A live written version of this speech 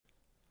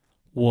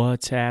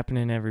What's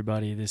happening,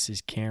 everybody? This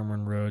is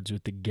Cameron Rhodes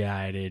with the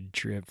Guided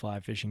Trip Fly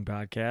Fishing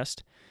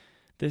Podcast.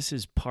 This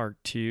is part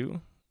 2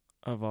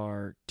 of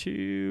our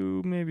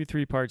 2, maybe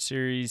 3-part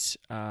series,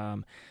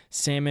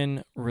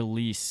 Salmon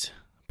Release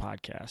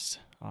Podcast.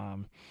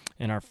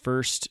 In our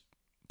first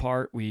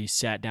part, we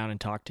sat down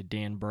and talked to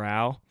Dan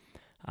Brow,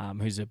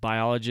 who's a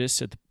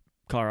biologist at the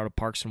Colorado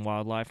Parks and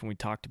Wildlife, and we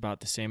talked about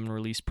the salmon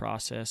release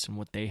process and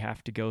what they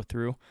have to go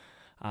through.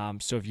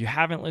 So if you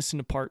haven't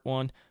listened to part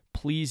 1,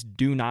 please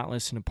do not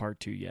listen to part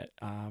 2 yet.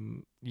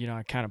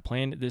 I kind of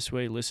planned it this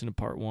way. Listen to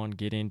part 1,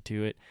 get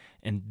into it,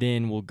 and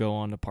then we'll go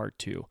on to part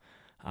 2.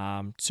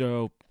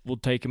 So we'll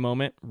take a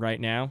moment right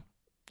now,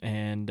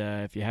 and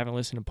if you haven't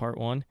listened to part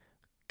 1,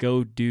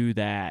 go do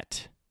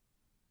that.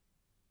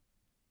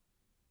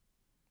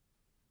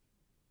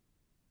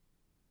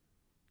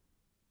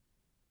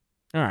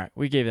 All right,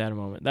 we gave that a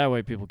moment. That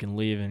way people can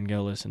leave and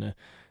go listen to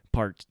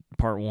part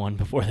 1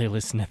 before they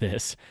listen to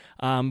this.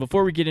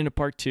 Before we get into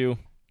part 2,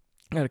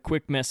 I got a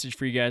quick message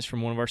for you guys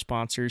from one of our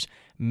sponsors,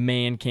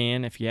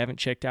 ManCan. If you haven't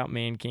checked out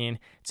ManCan,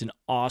 it's an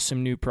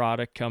awesome new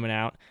product coming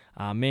out.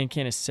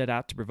 ManCan is set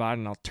out to provide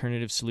an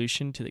alternative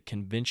solution to the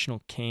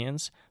conventional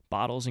cans,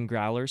 bottles, and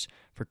growlers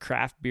for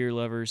craft beer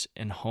lovers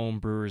and home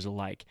brewers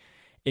alike.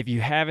 If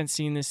you haven't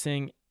seen this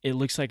thing, it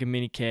looks like a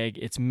mini keg.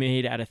 It's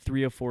made out of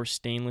 304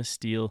 stainless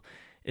steel.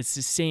 It's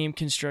the same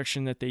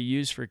construction that they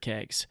use for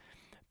kegs.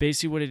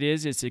 Basically what it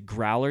is, it's a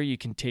growler you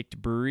can take to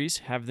breweries,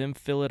 have them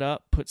fill it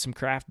up, put some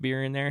craft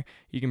beer in there.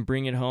 You can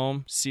bring it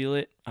home, seal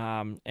it,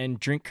 and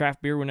drink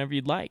craft beer whenever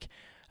you'd like.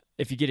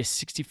 If you get a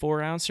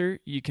 64-ouncer,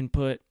 you can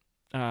put,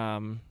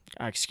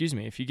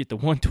 if you get the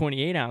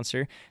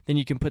 128-ouncer, then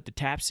you can put the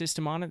tap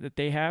system on it that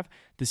they have.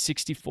 The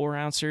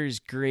 64-ouncer is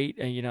great.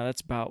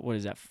 That's about,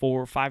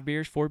 4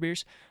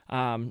 beers.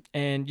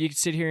 And you can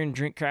sit here and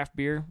drink craft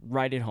beer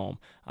right at home.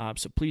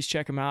 So please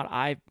check them out.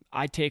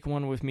 I take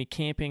one with me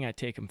camping. I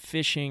take them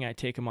fishing. I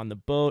take them on the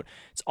boat.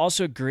 It's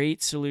also a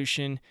great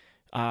solution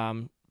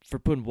for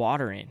putting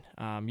water in.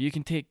 You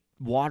can take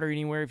water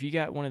anywhere. If you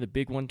got one of the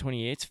big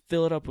 128s,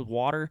 fill it up with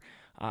water.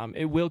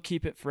 It will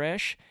keep it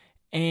fresh.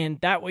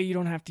 And that way you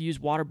don't have to use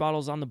water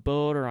bottles on the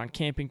boat or on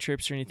camping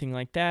trips or anything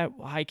like that,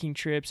 hiking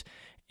trips,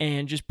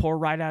 and just pour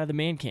right out of the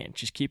ManCan.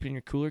 Just keep it in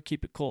your cooler,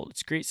 keep it cold.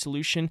 It's a great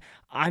solution.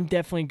 I'm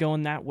definitely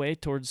going that way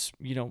towards,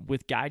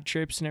 with guide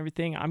trips and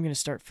everything. I'm going to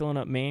start filling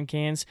up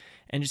ManCans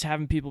and just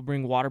having people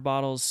bring water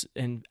bottles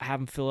and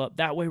have them fill up.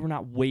 That way we're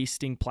not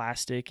wasting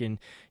plastic and,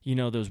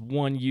 those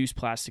one-use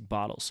plastic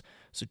bottles.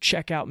 So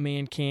check out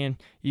ManCan.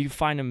 You can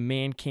find them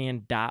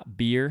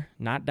mancan.beer,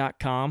 not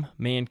 .com,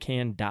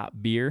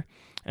 mancan.beer.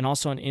 And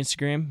also on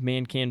Instagram,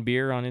 ManCan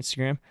Beer on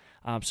Instagram.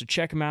 So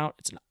check them out.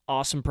 It's an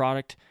awesome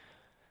product.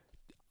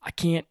 I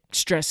can't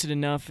stress it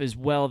enough as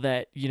well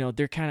that,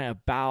 they're kind of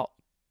about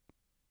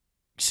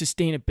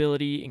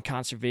sustainability and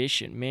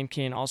conservation.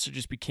 ManCan also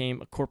just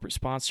became a corporate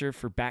sponsor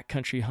for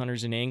backcountry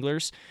hunters and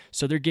anglers.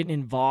 So they're getting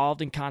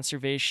involved in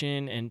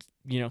conservation and,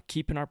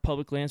 keeping our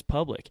public lands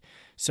public.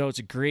 So it's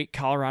a great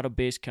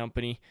Colorado-based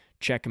company.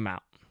 Check them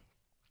out.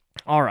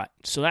 All right.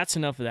 So that's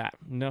enough of that.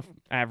 Enough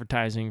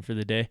advertising for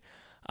the day.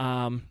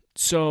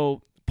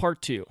 So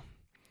part 2,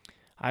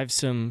 I have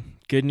some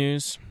good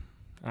news.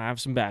 I have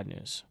some bad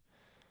news.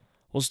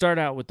 We'll start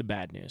out with the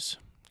bad news.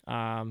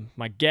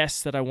 My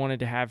guest that I wanted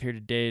to have here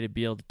today to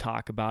be able to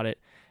talk about it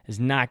is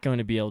not going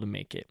to be able to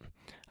make it.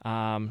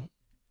 Not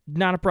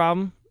a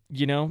problem.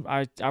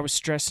 I was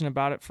stressing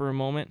about it for a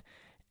moment,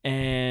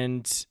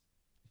 and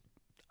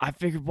I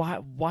figured,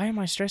 why am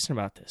I stressing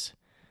about this?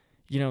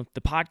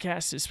 The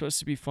podcast is supposed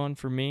to be fun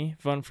for me,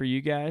 fun for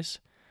you guys.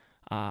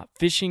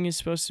 Fishing is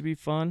supposed to be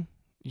fun,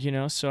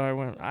 so I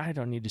went, I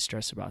don't need to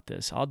stress about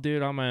this. I'll do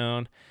it on my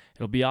own.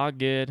 It'll be all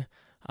good.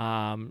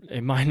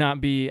 It might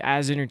not be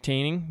as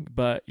entertaining,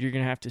 but you're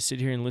going to have to sit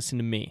here and listen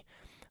to me.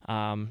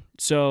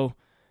 So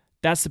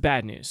that's the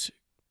bad news.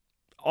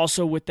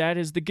 Also with that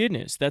is the good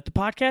news that the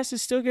podcast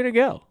is still going to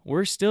go.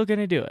 We're still going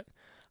to do it.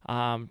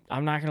 I'm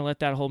not going to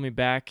let that hold me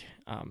back.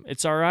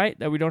 It's all right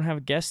that we don't have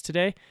a guest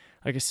today.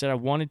 Like I said, I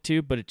wanted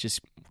to, but it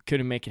just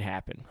couldn't make it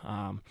happen.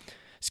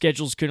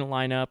 Schedules couldn't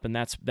line up, and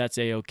that's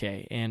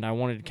A-okay. And I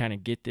wanted to kind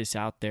of get this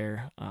out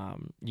there,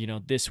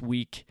 this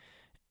week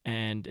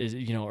and,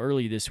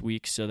 early this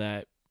week so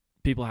that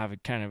people have a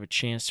kind of a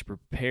chance to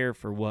prepare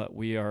for what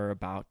we are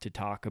about to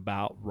talk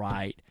about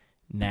right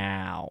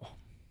now.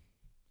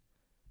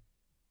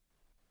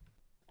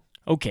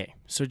 Okay,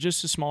 so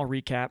just a small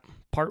recap.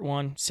 Part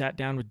 1, sat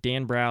down with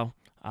Dan Brow,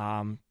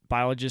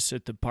 biologist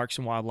at the Parks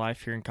and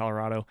Wildlife here in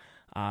Colorado,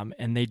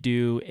 and they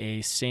do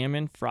a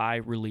salmon fry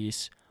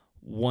release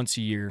once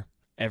a year,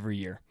 every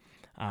year.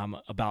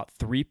 About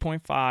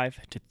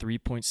 3.5 to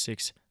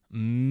 3.6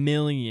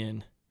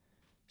 million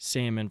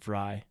salmon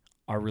fry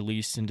are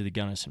released into the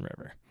Gunnison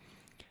River.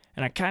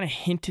 And I kind of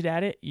hinted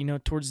at it,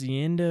 towards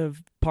the end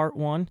of part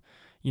 1,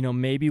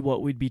 maybe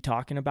what we'd be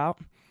talking about.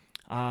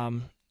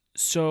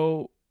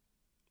 So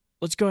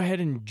let's go ahead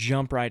and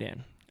jump right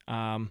in.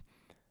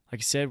 Like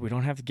I said, we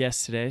don't have a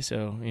guest today,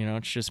 so,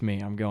 it's just me.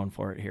 I'm going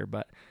for it here.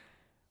 But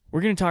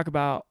we're going to talk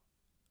about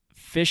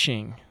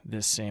fishing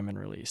this salmon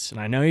release. And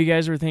I know you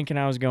guys were thinking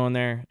I was going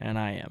there, and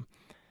I am.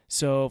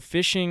 So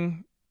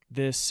fishing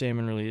this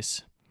salmon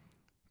release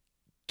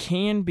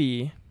can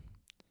be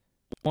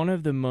one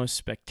of the most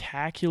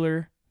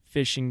spectacular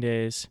fishing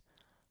days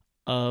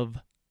of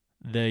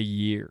the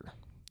year.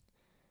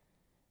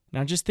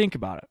 Now just think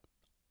about it.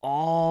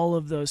 All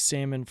of those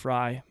salmon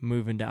fry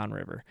moving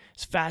downriver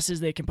as fast as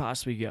they can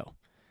possibly go.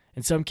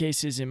 In some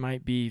cases, it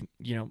might be,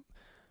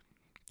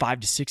 5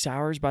 to 6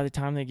 hours by the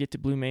time they get to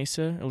Blue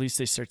Mesa. At least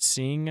they start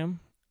seeing them.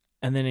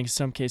 And then in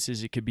some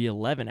cases, it could be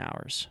 11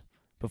 hours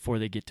before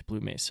they get to Blue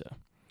Mesa.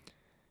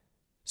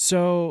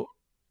 So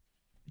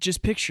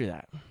just picture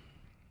that.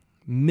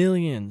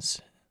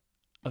 Millions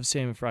of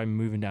salmon fry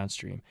moving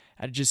downstream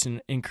at just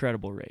an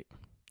incredible rate.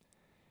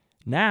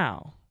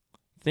 Now,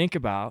 think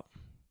about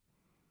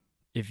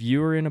if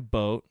you were in a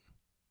boat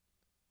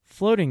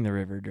floating the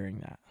river during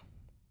that.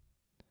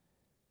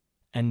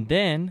 And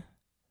then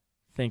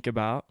think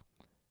about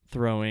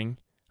throwing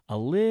a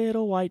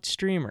little white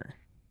streamer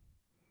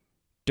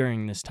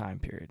during this time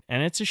period.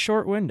 And it's a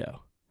short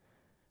window.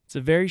 It's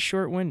a very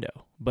short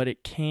window, but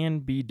it can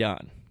be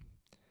done.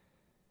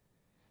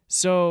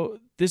 So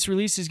this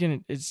release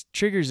it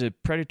triggers a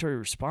predatory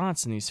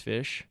response in these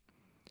fish.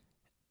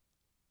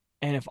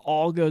 And if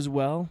all goes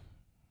well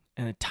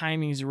and the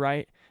timing is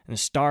right and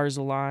the stars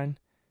align,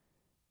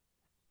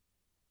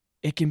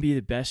 it can be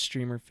the best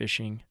streamer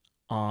fishing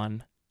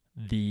on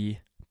the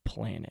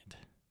planet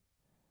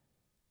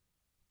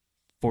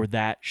for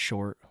that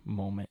short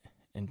moment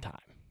in time.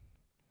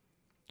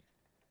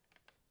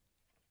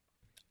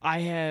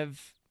 I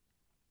have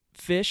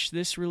fished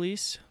this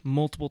release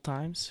multiple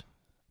times.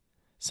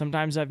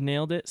 Sometimes I've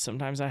nailed it,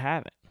 sometimes I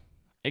haven't.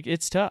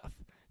 It's tough.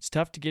 It's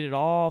tough to get it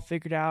all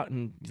figured out,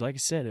 and like I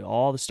said,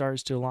 all the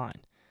stars to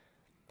align.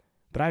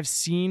 But I've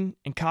seen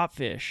and caught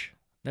fish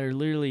that are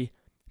literally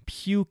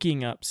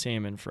puking up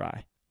salmon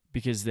fry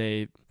because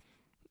they've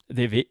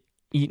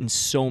eaten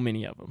so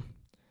many of them.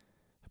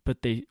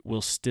 But they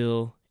will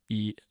still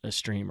eat a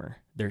streamer.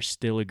 They're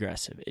still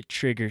aggressive. It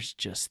triggers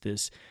just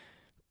this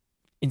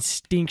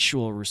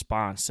instinctual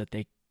response that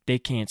they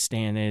can't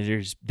stand.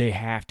 They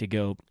have to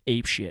go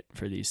apeshit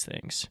for these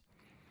things.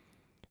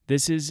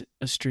 This is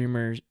a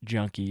streamer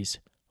junkie's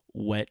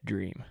wet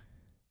dream.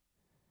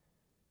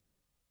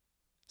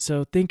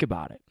 So think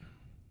about it.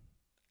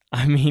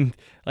 I mean,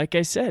 like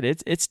I said,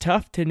 it's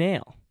tough to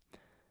nail.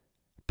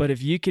 But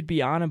if you could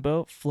be on a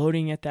boat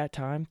floating at that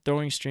time,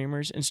 throwing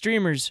streamers, and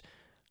streamers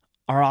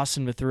are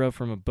awesome to throw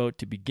from a boat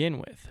to begin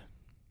with.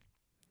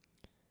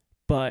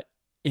 But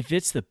if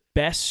it's the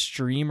best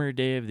streamer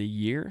day of the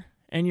year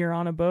and you're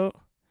on a boat,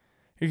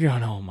 you're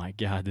going, oh my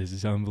God, this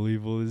is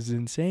unbelievable. This is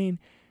insane.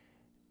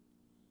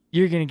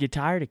 You're going to get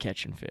tired of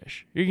catching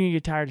fish. You're going to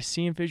get tired of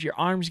seeing fish. Your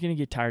arm's going to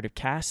get tired of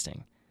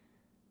casting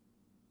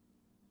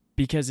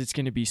because it's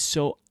going to be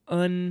so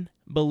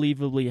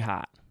unbelievably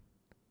hot.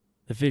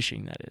 The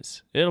fishing, that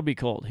is. It'll be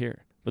cold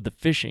here, but the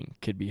fishing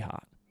could be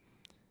hot.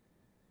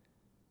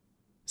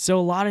 So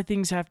a lot of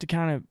things have to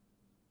kind of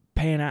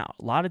pan out.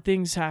 A lot of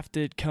things have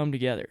to come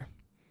together.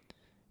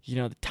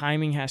 The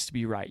timing has to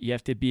be right. You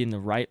have to be in the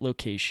right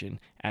location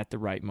at the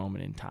right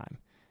moment in time.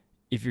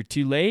 If you're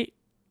too late,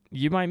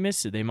 you might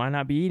miss it. They might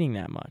not be eating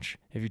that much.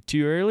 If you're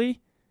too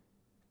early,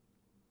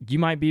 you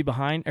might be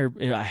behind or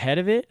ahead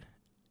of it,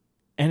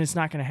 and it's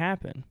not going to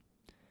happen.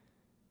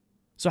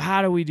 So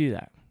how do we do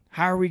that?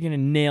 How are we going to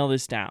nail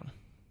this down?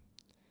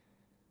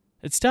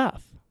 It's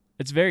tough.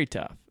 It's very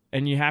tough.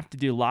 And you have to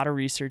do a lot of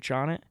research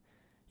on it.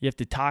 You have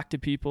to talk to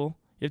people.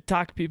 You have to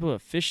talk to people who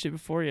have fished it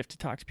before. You have to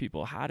talk to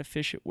people how to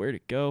fish it, where to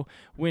go,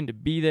 when to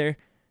be there.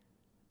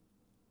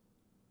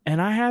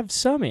 And I have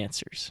some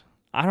answers.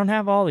 I don't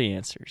have all the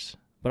answers,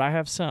 but I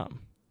have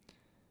some.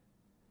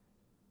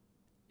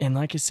 And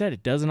like I said,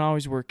 it doesn't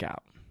always work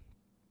out.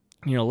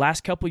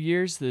 Last couple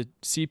years, the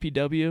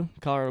CPW,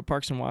 Colorado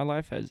Parks and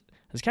Wildlife, has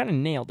kind of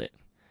nailed it.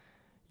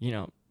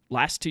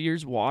 Last 2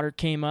 years, water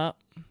came up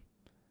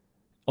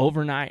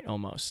overnight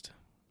almost.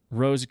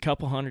 Rose a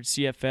couple hundred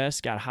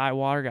CFS, got high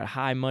water, got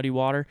high muddy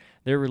water.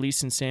 They're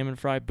releasing salmon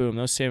fry. Boom,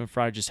 those salmon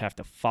fry just have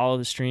to follow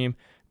the stream,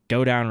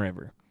 go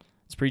downriver.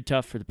 It's pretty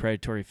tough for the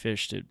predatory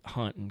fish to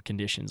hunt in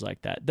conditions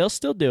like that. They'll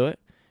still do it.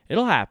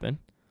 It'll happen.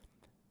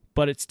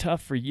 But it's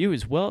tough for you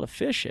as well to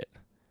fish it.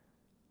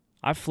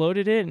 I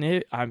floated it,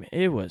 and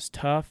it was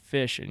tough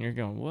fishing. You're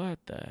going, what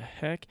the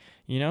heck?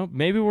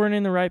 Maybe we weren't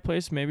in the right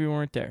place. Maybe we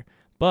weren't there.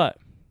 But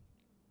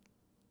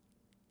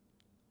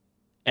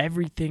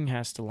everything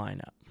has to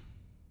line up.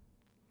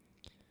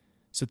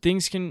 So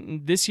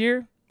this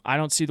year, I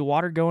don't see the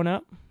water going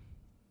up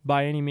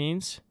by any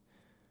means,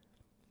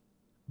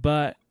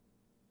 but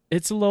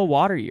it's a low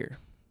water year.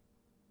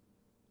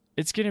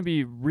 It's going to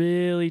be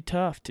really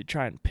tough to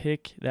try and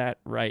pick that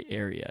right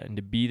area and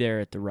to be there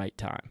at the right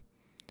time.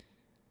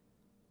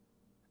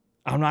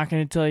 I'm not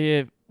going to tell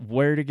you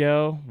where to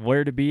go,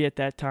 where to be at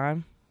that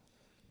time,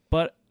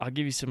 but I'll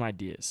give you some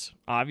ideas.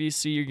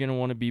 Obviously, you're going to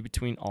want to be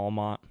between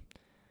Almont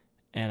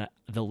and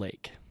the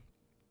lake.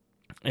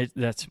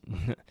 That's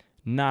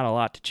not a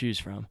lot to choose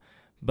from,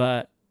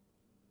 but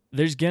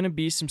there's going to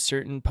be some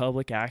certain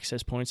public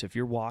access points. If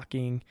you're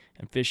walking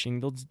and fishing,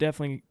 there'll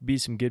definitely be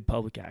some good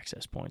public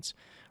access points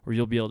where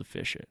you'll be able to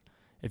fish it.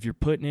 If you're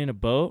putting in a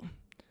boat,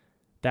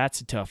 that's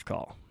a tough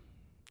call.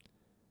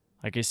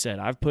 Like I said,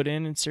 I've put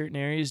in certain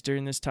areas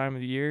during this time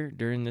of the year,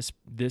 during this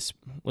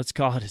let's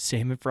call it a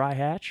salmon fry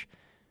hatch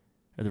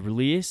or the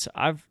release.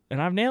 I've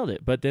nailed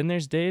it. But then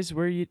there's days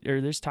where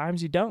there's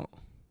times you don't.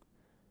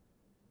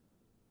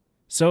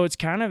 So is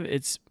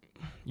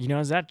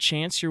that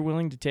chance you're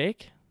willing to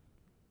take?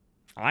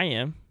 I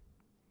am.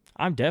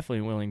 I'm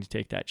definitely willing to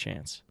take that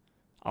chance.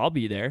 I'll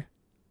be there.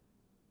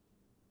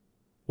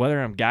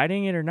 Whether I'm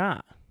guiding it or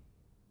not,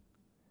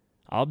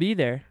 I'll be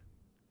there.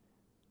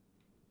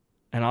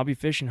 And I'll be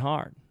fishing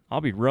hard.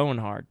 I'll be rowing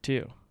hard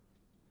too.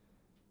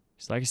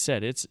 Because like I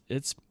said, it's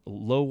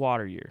low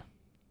water year.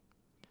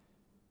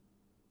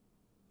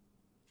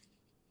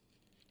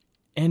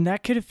 And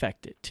that could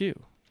affect it too.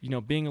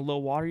 Being a low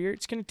water year,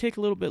 it's going to take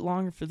a little bit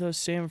longer for those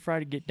salmon fry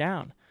to get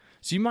down.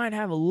 So you might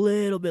have a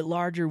little bit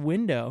larger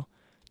window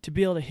to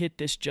be able to hit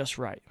this just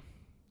right.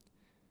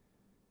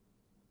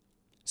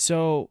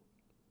 So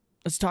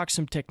let's talk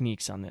some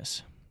techniques on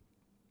this.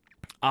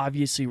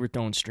 Obviously, we're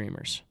throwing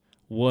streamers.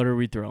 What are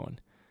we throwing?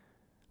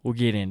 We'll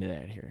get into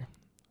that here.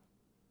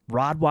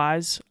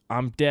 Rod-wise,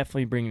 I'm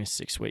definitely bringing a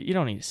 6-weight. You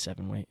don't need a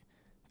 7-weight.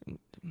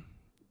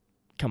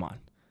 Come on.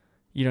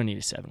 You don't need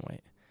a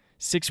 7-weight.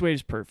 6-weight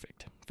is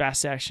perfect.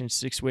 Fast action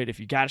 6-weight. If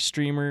you got a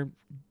streamer,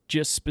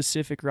 just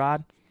specific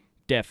rod,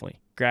 definitely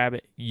grab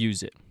it,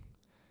 use it.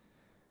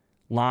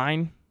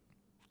 Line,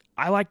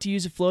 I like to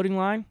use a floating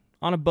line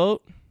on a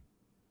boat.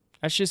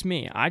 That's just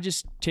me. I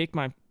just take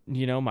my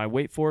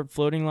weight forward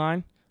floating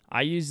line.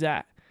 I use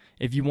that.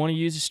 If you want to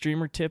use a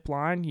streamer tip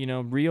line,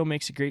 Rio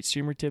makes a great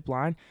streamer tip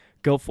line,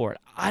 go for it.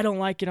 I don't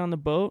like it on the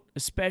boat,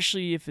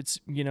 especially if it's,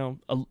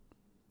 a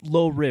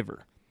low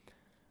river.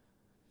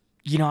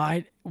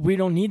 We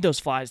don't need those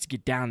flies to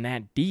get down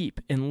that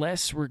deep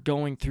unless we're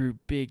going through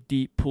big,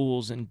 deep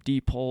pools and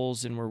deep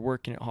holes and we're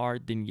working it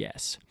hard, then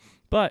yes.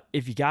 But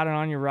if you got it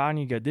on your rod and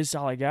you go, this is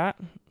all I got,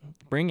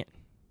 bring it.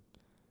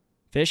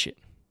 Fish it.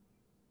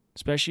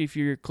 Especially if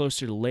you're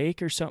closer to the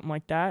lake or something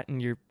like that and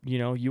you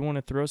want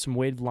to throw some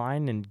weighted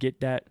line and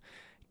get that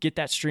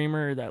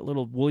streamer, that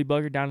little woolly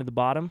bugger down to the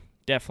bottom,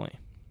 definitely.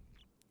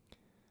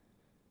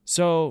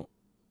 So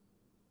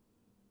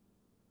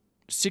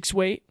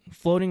 6-weight,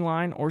 floating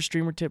line, or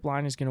streamer tip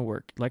line is going to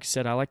work. Like I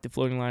said, I like the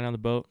floating line on the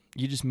boat.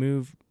 You just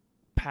move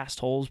past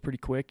holes pretty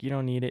quick. You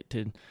don't need it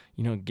to,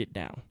 get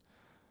down.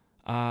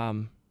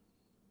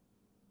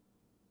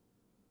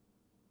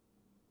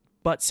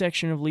 Butt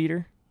section of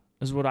leader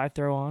is what I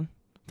throw on.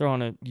 Throw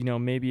on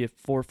maybe a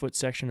 4-foot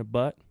section of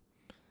butt.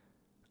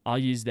 I'll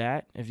use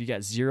that. If you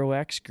got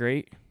 0x,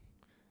 great.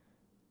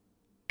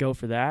 Go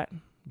for that.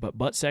 But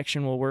butt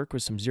section will work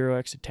with some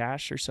 0x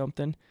attached or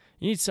something.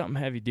 You need something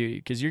heavy duty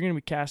because you're going to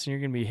be casting, you're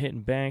going to be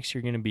hitting banks,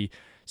 you're going to be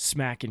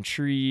smacking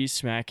trees,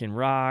 smacking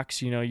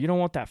rocks. You don't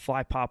want that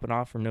fly popping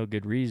off for no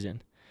good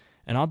reason.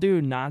 And I'll do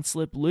a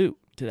non-slip loop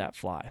to that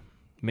fly.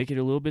 Make it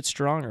a little bit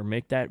stronger.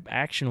 Make that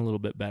action a little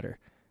bit better.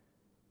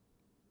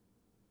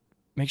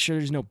 Make sure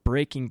there's no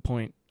breaking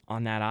point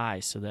on that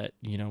eye so that,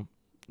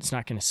 it's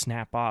not going to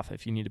snap off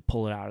if you need to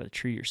pull it out of the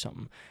tree or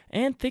something.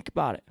 And think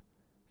about it.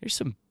 There's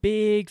some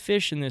big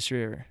fish in this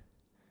river.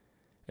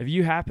 If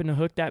you happen to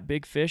hook that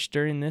big fish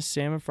during this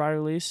salmon fry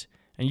release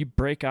and you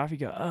break off, you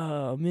go,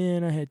 oh,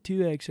 man, I had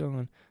 2X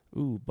on.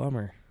 Ooh,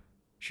 bummer.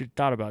 Should have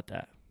thought about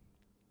that.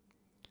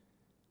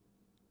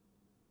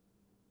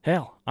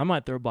 Hell, I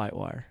might throw bite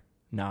wire.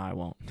 No, I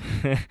won't.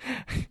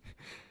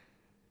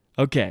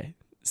 Okay,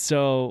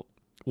 so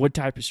what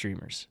type of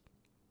streamers?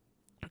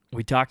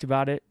 We talked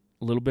about it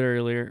a little bit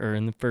earlier, or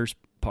in the first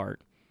part.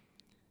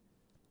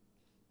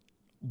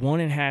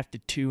 1.5 to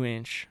 2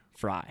 inch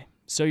fry.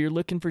 So you're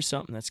looking for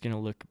something that's going to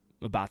look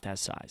about that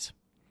size.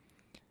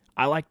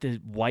 I like the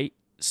white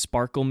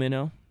sparkle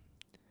minnow.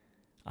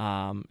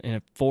 And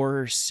a 4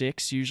 or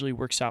 6 usually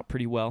works out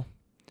pretty well.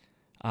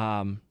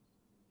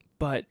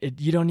 But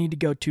you don't need to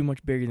go too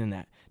much bigger than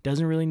that.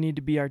 Doesn't really need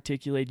to be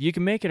articulated. You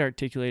can make it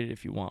articulated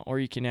if you want, or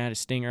you can add a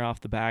stinger off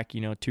the back,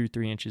 2 or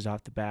 3 inches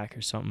off the back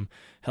or something,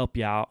 help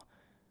you out.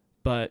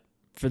 But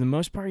for the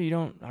most part, they're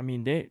going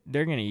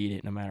to eat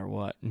it no matter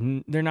what.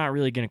 They're not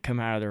really going to come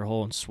out of their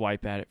hole and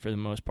swipe at it for the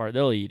most part.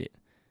 They'll eat it.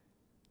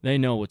 They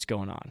know what's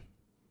going on.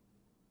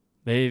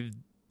 They've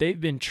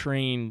been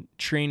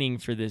training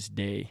for this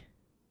day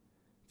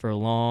for a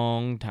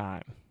long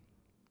time.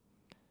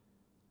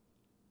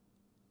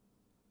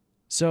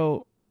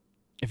 So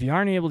if you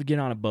aren't able to get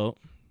on a boat,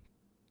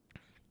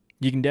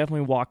 you can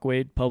definitely walk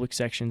wade public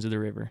sections of the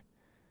river.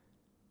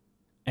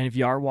 And if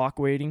you are walk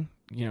wading,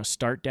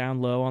 start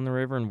down low on the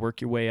river and work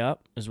your way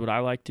up is what I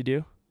like to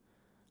do.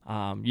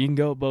 You can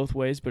go both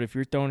ways, but if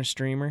you're throwing a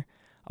streamer,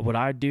 what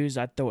I'd do is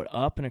I'd throw it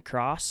up and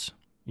across,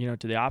 to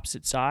the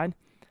opposite side,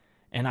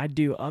 and I'd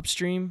do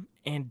upstream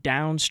and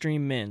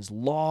downstream mins,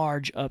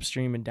 large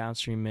upstream and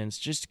downstream mins,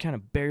 just to kind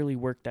of barely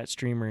work that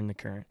streamer in the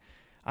current.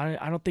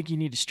 I don't think you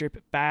need to strip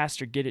it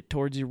fast or get it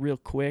towards you real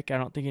quick. I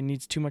don't think it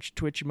needs too much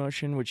twitch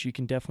motion, which you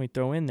can definitely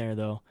throw in there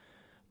though.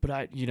 But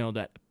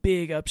that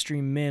big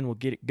upstream mend will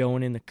get it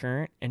going in the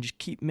current, and just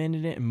keep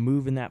mending it and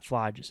moving that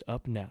fly just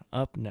up and down,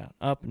 up and down,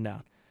 up and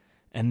down.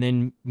 And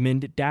then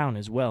mend it down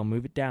as well.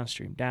 Move it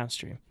downstream.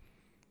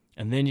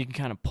 And then you can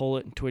kind of pull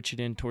it and twitch it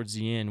in towards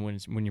the end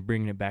when you're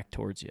bringing it back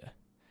towards you.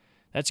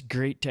 That's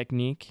great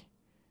technique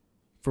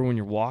for when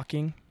you're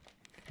walking.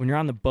 When you're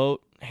on the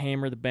boat,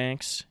 hammer the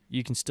banks.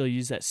 You can still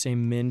use that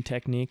same mend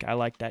technique. I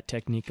like that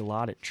technique a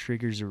lot. It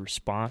triggers a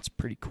response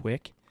pretty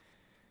quick.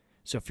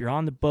 So if you're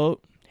on the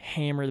boat,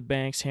 hammer the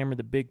banks, hammer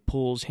the big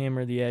pulls,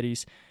 hammer the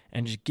eddies,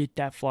 and just get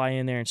that fly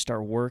in there and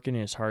start working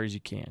it as hard as you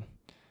can.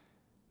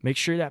 Make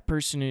sure that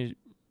person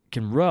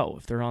can row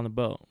if they're on the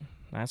boat.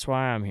 That's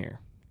why I'm here.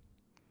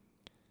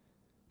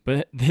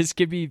 But this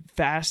could be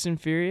fast and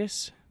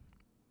furious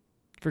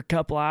for a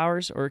couple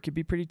hours, or it could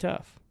be pretty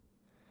tough.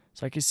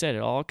 So like I said,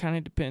 it all kind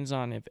of depends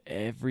on if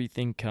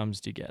everything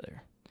comes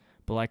together.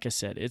 But like I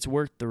said, it's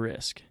worth the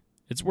risk.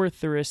 It's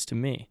worth the risk to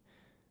me.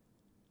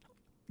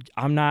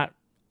 I'm not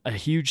a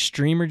huge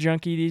streamer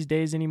junkie these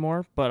days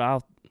anymore,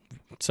 but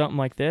something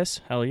like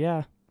this, hell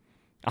yeah.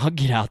 I'll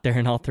get out there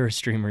and I'll throw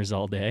streamers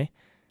all day.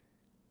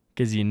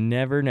 Because you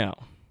never know.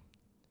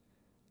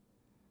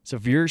 So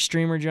if you're a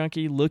streamer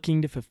junkie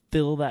looking to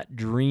fulfill that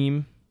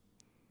dream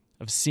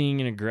of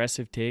seeing an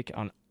aggressive take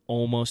on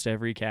almost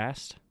every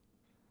cast,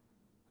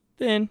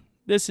 then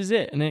this is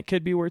it, and it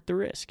could be worth the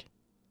risk.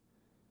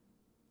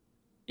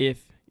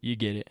 If you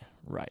get it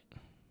right.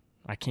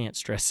 I can't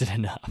stress it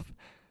enough.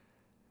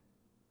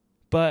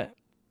 But,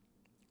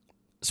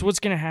 so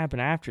what's going to happen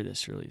after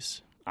this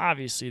release?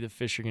 Obviously, the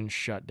fish are going to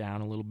shut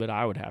down a little bit,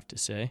 I would have to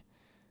say.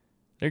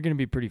 They're going to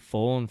be pretty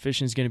full, and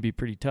fishing's going to be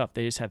pretty tough.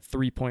 They just had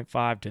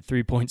 3.5 to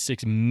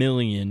 3.6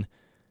 million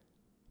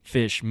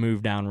fish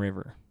move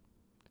downriver.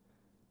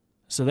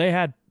 So they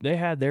had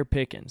their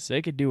pickings.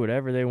 They could do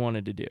whatever they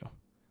wanted to do.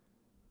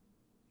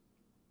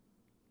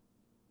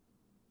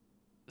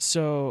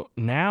 So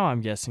now I'm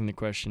guessing the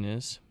question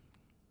is,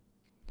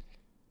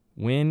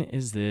 when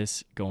is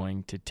this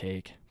going to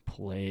take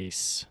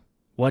place?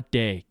 What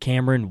day?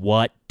 Cameron,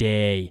 what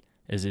day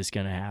is this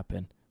going to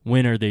happen?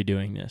 When are they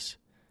doing this?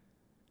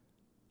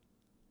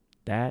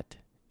 That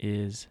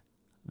is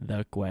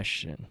the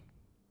question.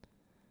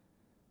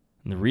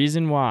 And the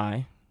reason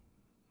why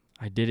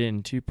I did it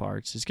in 2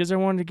 parts is because I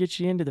wanted to get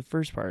you into the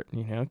first part,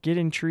 get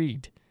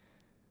intrigued.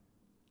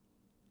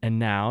 And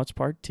now it's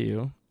part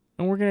 2,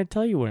 and we're going to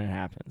tell you when it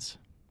happens.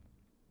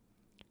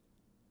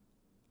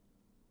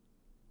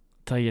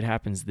 I'll tell you it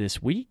happens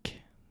this week.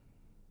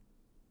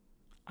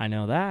 I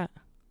know that.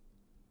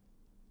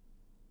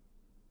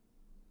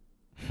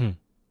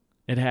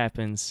 It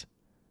happens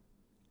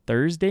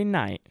Thursday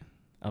night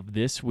of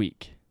this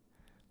week.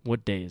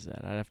 What day is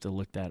that? I'd have to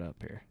look that up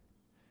here.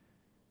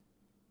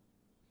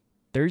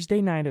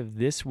 Thursday night of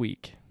this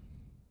week,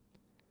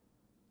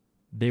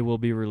 they will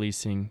be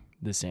releasing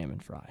the salmon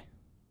fry.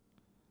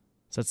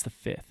 So that's the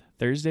 5th.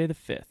 Thursday the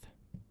 5th.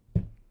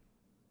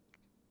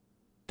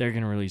 They're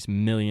going to release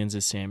millions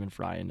of salmon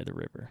fry into the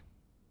river.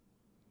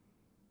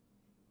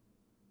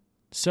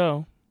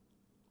 So,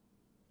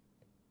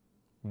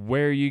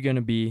 where are you going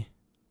to be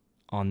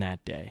on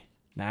that day?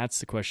 That's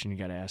the question you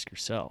got to ask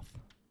yourself.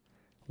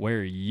 Where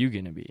are you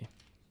going to be?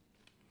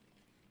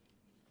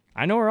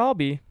 I know where I'll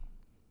be.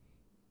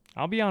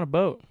 I'll be on a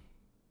boat.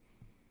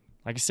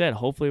 Like I said,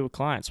 hopefully with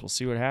clients. We'll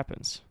see what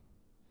happens.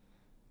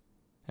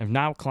 If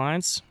not with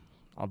clients,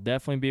 I'll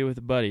definitely be with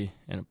a buddy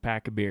and a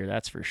pack of beer,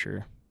 that's for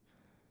sure.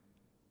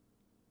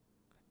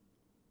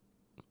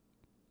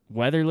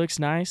 Weather looks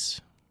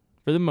nice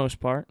for the most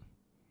part.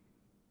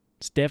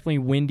 It's definitely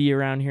windy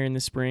around here in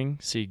the spring,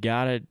 so you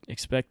got to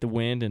expect the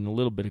wind and a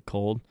little bit of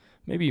cold.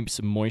 Maybe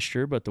some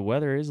moisture, but the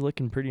weather is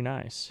looking pretty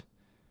nice.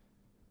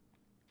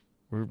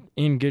 We're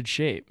in good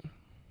shape.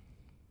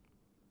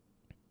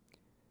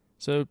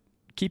 So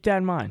keep that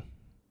in mind.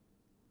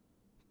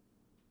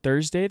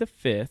 Thursday the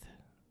 5th,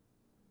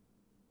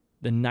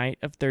 the night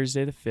of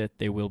Thursday the 5th,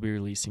 they will be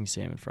releasing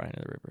salmon fry into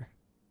the river.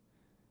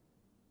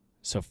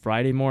 So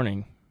Friday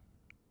morning,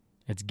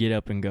 it's get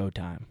up and go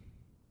time.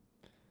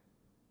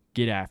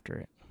 Get after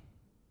it.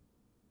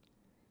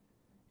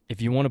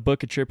 If you want to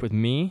book a trip with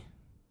me,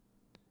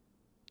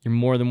 you're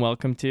more than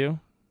welcome to.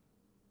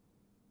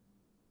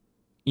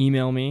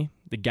 Email me,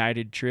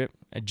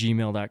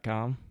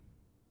 theguidedtrip@gmail.com.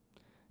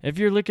 If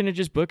you're looking to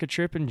just book a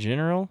trip in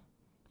general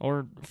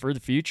or for the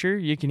future,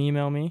 you can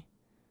email me.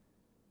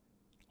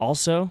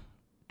 Also,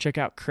 check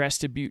out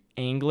Crested Butte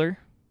Angler,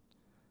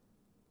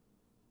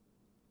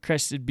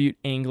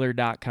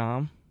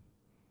 crestedbutteangler.com.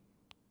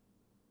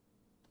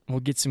 We'll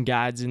get some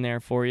guides in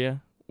there for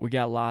you. We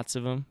got lots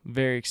of them.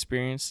 Very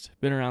experienced.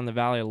 Been around the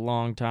valley a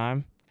long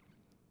time.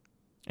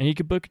 And you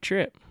could book a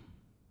trip.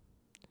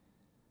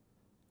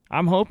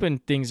 I'm hoping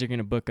things are going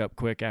to book up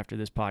quick after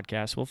this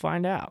podcast. We'll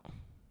find out.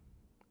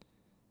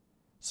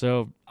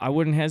 So I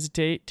wouldn't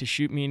hesitate to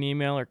shoot me an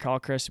email or call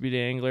Crested Butte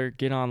Angler,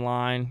 get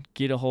online,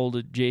 get a hold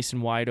of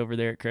Jason White over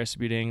there at Crested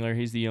Butte Angler.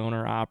 He's the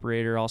owner,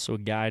 operator, also a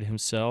guide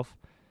himself.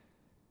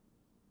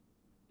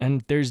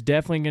 And there's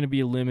definitely going to be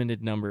a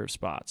limited number of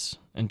spots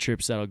and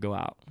trips that'll go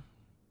out.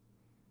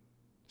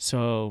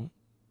 So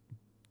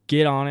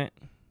get on it.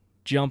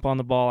 Jump on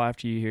the ball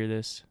after you hear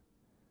this,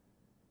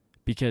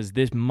 because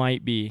this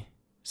might be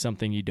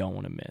something you don't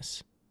want to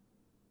miss.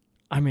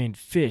 I mean,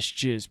 fish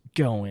just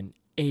going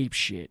ape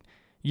shit.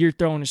 You're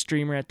throwing a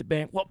streamer at the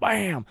bank, well,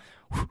 bam,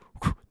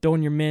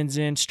 throwing your minnows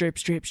in, strip,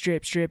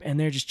 and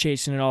they're just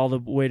chasing it all the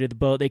way to the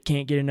boat. They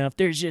can't get enough.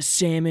 There's just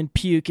salmon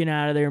puking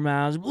out of their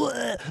mouths.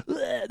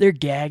 They're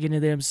gagging to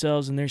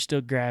themselves, and they're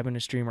still grabbing a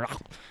streamer.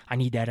 I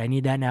need that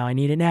now, I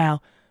need it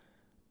now.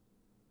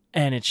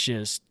 And it's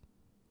just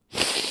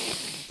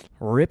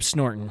rip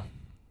snorting.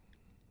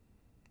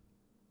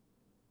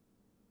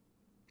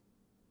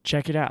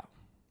 Check it out.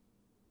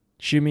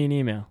 Shoot me an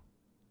email.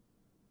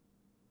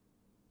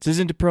 This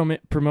isn't to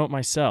promote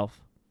myself.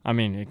 I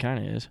mean, it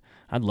kind of is.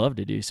 I'd love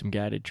to do some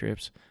guided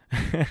trips.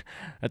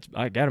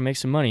 I got to make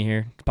some money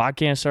here.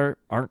 Podcasts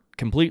aren't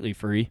completely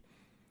free.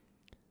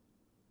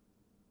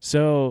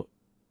 So,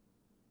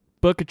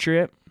 book a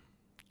trip.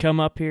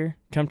 Come up here.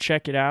 Come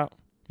check it out.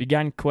 If you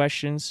got any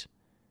questions,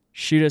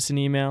 shoot us an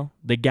email.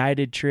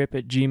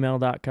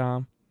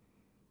 theguidedtrip@gmail.com.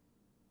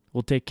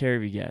 We'll take care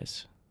of you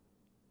guys.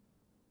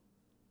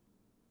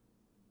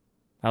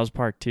 That was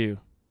part 2.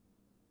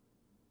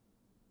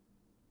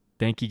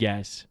 Thank you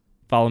guys.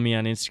 Follow me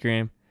on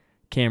Instagram,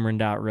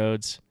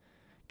 Cameron.Rhodes.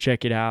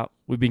 Check it out.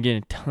 We've been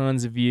getting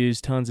tons of views,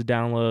 tons of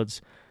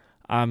downloads.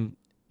 I'm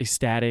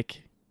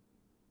ecstatic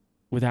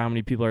with how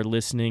many people are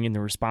listening and the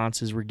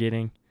responses we're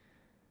getting.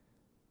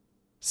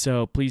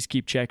 So please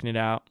keep checking it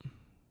out.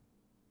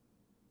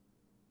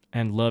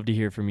 And love to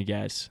hear from you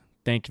guys.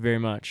 Thank you very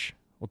much.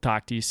 We'll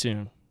talk to you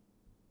soon.